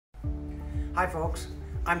Hi folks,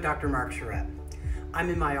 I'm Dr. Mark Charrette. I'm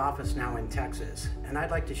in my office now in Texas, and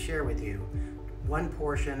I'd like to share with you one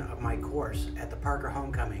portion of my course at the Parker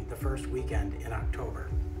Homecoming the first weekend in October.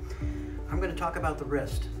 I'm going to talk about the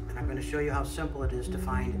wrist, and I'm going to show you how simple it is to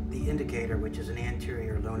find the indicator, which is an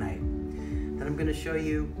anterior lunate. Then I'm going to show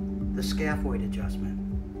you the scaphoid adjustment,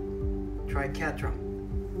 triquetrum,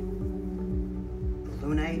 the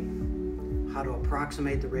lunate, how to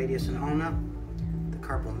approximate the radius and ulna, the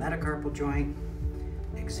carpal metacarpal joint,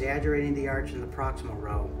 exaggerating the arch in the proximal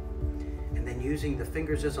row, and then using the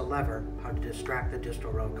fingers as a lever, how to distract the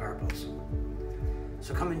distal row carpals.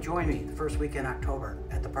 So come and join me the first week in October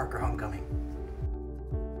at the Parker Homecoming.